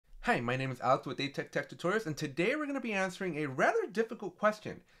Hi, my name is Alex with Tech Tutorials, and today we're going to be answering a rather difficult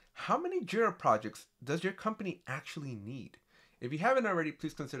question. How many Jira projects does your company actually need? If you haven't already,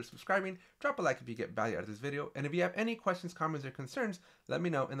 please consider subscribing, drop a like if you get value out of this video, and if you have any questions, comments, or concerns, let me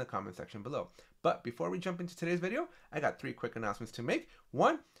know in the comment section below. But before we jump into today's video, I got 3 quick announcements to make.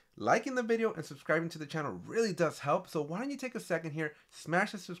 1, liking the video and subscribing to the channel really does help, so why don't you take a second here,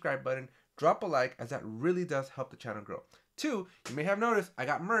 smash the subscribe button, drop a like, as that really does help the channel grow. 2, you may have noticed I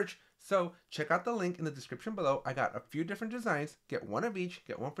got merch, so check out the link in the description below. I got a few different designs. Get one of each,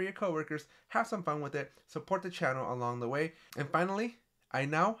 get one for your coworkers, have some fun with it, support the channel along the way. And finally, I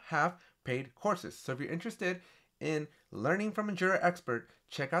now have paid courses. So if you're interested in learning from a Jira expert,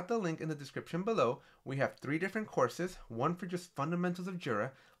 check out the link in the description below. We have 3 different courses, one for just fundamentals of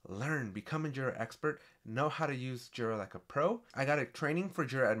Jira, learn, become a Jira expert, know how to use Jira like a pro. I got a training for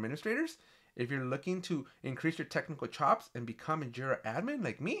Jira administrators. If you're looking to increase your technical chops and become a Jira admin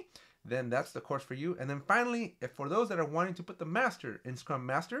like me, then that's the course for you. And then finally, if for those that are wanting to put the master in Scrum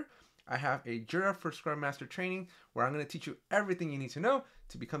Master, I have a Jira for Scrum Master training where I'm going to teach you everything you need to know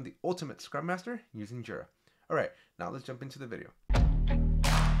to become the ultimate Scrum Master using Jira. All right, now let's jump into the video.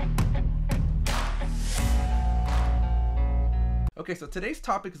 Okay, so today's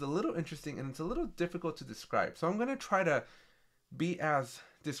topic is a little interesting and it's a little difficult to describe. So I'm going to try to be as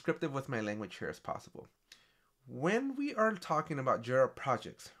descriptive with my language here as possible. When we are talking about Jira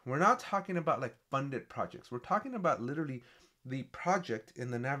projects, we're not talking about like funded projects. We're talking about literally the project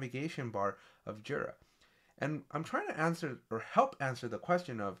in the navigation bar of Jira. And I'm trying to answer or help answer the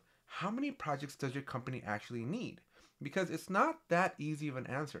question of how many projects does your company actually need? Because it's not that easy of an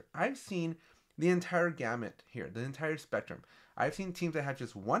answer. I've seen the entire gamut here, the entire spectrum. I've seen teams that have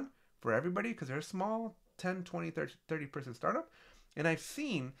just one for everybody because they're a small 10, 20, 30 person startup. And I've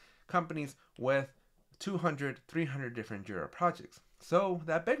seen companies with 200, 300 different Jira projects. So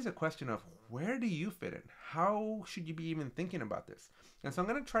that begs the question of where do you fit in? How should you be even thinking about this? And so I'm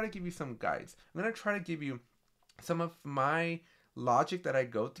going to try to give you some guides. I'm going to try to give you some of my logic that I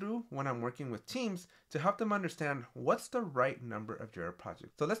go through when I'm working with teams to help them understand what's the right number of Jira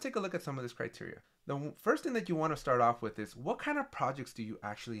projects. So let's take a look at some of this criteria. The first thing that you want to start off with is what kind of projects do you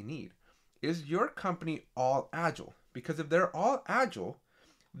actually need? Is your company all agile? Because if they're all agile,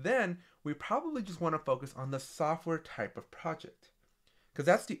 then we probably just want to focus on the software type of project, because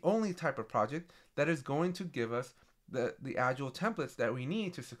that's the only type of project that is going to give us the agile templates that we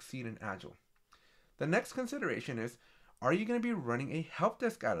need to succeed in agile. The next consideration is, are you going to be running a help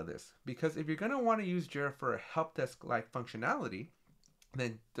desk out of this? Because if you're going to want to use Jira for a help desk like functionality,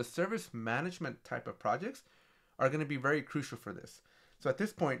 then the service management type of projects are going to be very crucial for this. So at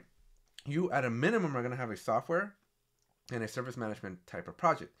this point, you at a minimum are going to have a software and a service management type of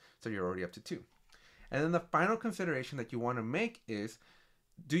project. So you're already up to 2. And then the final consideration that you want to make is,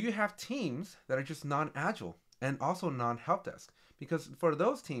 do you have teams that are just non-agile and also non-help desk? Because for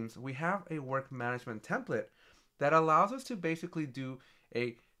those teams, we have a work management template that allows us to basically do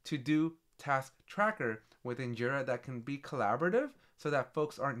a to-do task tracker within Jira that can be collaborative so that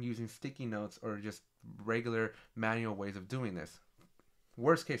folks aren't using sticky notes or just regular manual ways of doing this.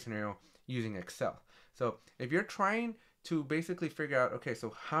 Worst case scenario, using Excel. So if you're trying to basically figure out, okay,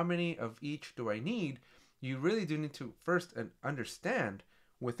 so how many of each do I need? You really do need to first understand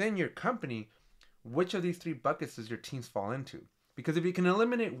within your company, which of these 3 buckets does your teams fall into? Because if you can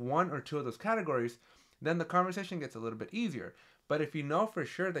eliminate 1 or 2 of those categories, then the conversation gets a little bit easier. But if you know for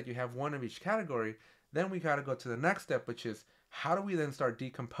sure that you have 1 of each category, then we got to go to the next step, which is how do we then start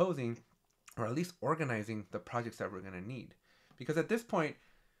decomposing or at least organizing the projects that we're going to need? Because at this point,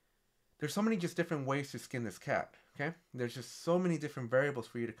 there's so many just different ways to skin this cat, okay? There's just so many different variables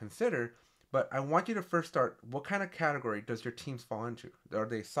for you to consider, but I want you to first start, what kind of category does your teams fall into? Are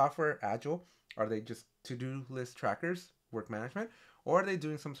they software agile? Are they just to-do list trackers, work management? Or are they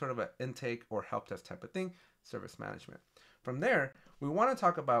doing some sort of an intake or help desk type of thing, service management? From there, we want to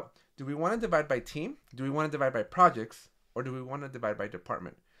talk about, do we want to divide by team? Do we want to divide by projects? Or do we want to divide by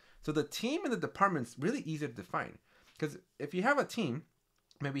department? So the team and the department is really easy to define. Because if you have a team,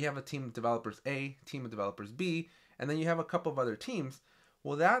 maybe you have a team of developers A, team of developers B, and then you have a couple of other teams,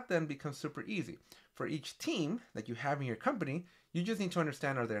 well, that then becomes super easy. For each team that you have in your company, you just need to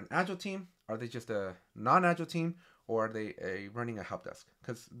understand, are they an agile team? Are they just a non-agile team? Or are they running a help desk?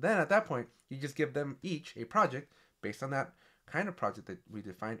 Because then at that point, you just give them each a project based on that kind of project that we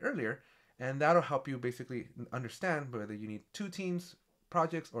defined earlier, and that'll help you basically understand whether you need 2 teams,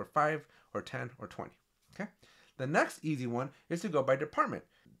 projects, or 5, or 10, or 20, okay? The next easy one is to go by department.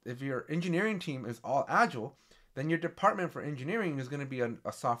 If your engineering team is all agile, then your department for engineering is going to be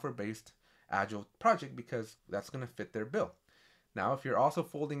a software-based agile project because that's going to fit their bill. Now, if you're also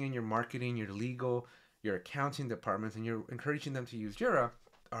folding in your marketing, your legal, your accounting departments, and you're encouraging them to use Jira,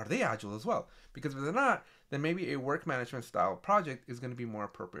 are they agile as well? Because if they're not, then maybe a work management style project is going to be more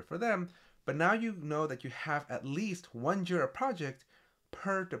appropriate for them. But now you know that you have at least one Jira project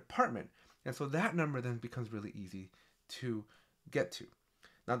per department. And so that number then becomes really easy to get to.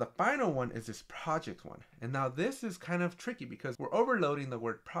 Now the final one is this project one. And now this is kind of tricky because we're overloading the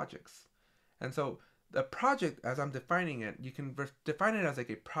word projects. And so the project, as I'm defining it, you can define it as like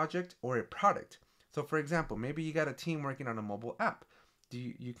a project or a product. So for example, maybe you got a team working on a mobile app.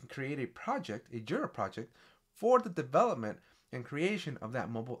 You can create a project, a Jira project, for the development and creation of that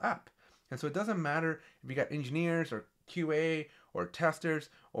mobile app. And so it doesn't matter if you got engineers or QA or testers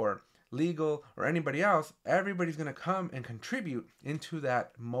or legal or anybody else, everybody's going to come and contribute into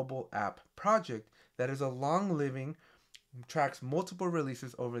that mobile app project that is a long living, tracks multiple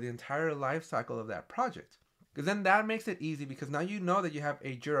releases over the entire life cycle of that project. Because then that makes it easy, because now you know that you have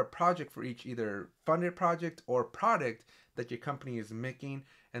a Jira project for each either funded project or product that your company is making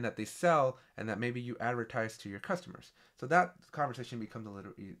and that they sell and that maybe you advertise to your customers. So that conversation becomes a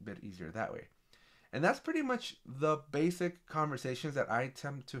little bit easier that way. And that's pretty much the basic conversations that I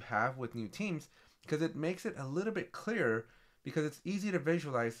attempt to have with new teams, because it makes it a little bit clearer, because it's easy to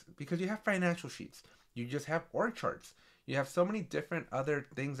visualize, because you have financial sheets, you just have org charts, you have so many different other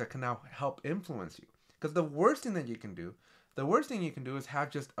things that can now help influence you. Because the worst thing you can do is have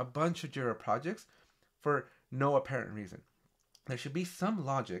just a bunch of Jira projects for no apparent reason. There should be some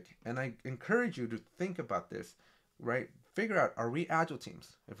logic, and I encourage you to think about this, right? Figure out, are we agile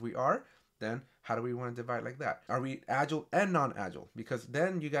teams? If we are, then how do we want to divide like that? Are we agile and non-agile? Because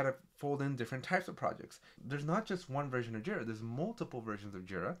then you got to fold in different types of projects. There's not just one version of Jira, there's multiple versions of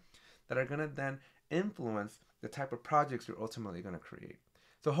Jira that are going to then influence the type of projects you're ultimately going to create.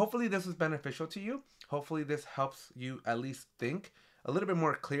 So hopefully this was beneficial to you. Hopefully this helps you at least think a little bit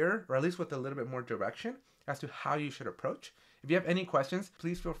more clear, or at least with a little bit more direction as to how you should approach. If you have any questions,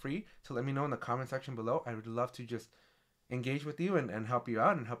 please feel free to let me know in the comment section below. I would love to just engage with you and help you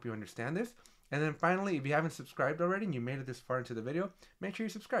out and help you understand this. And then finally, if you haven't subscribed already and you made it this far into the video, make sure you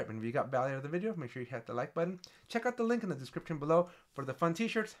subscribe. And if you got value out of the video, make sure you hit the like button. Check out the link in the description below for the fun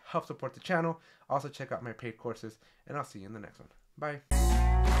t-shirts. Help support the channel. Also check out my paid courses, and I'll see you in the next one. Bye.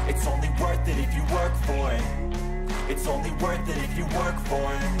 It's only worth it if you work for it. It's only worth it if you work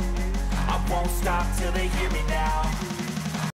for it. I won't stop till they hear me now.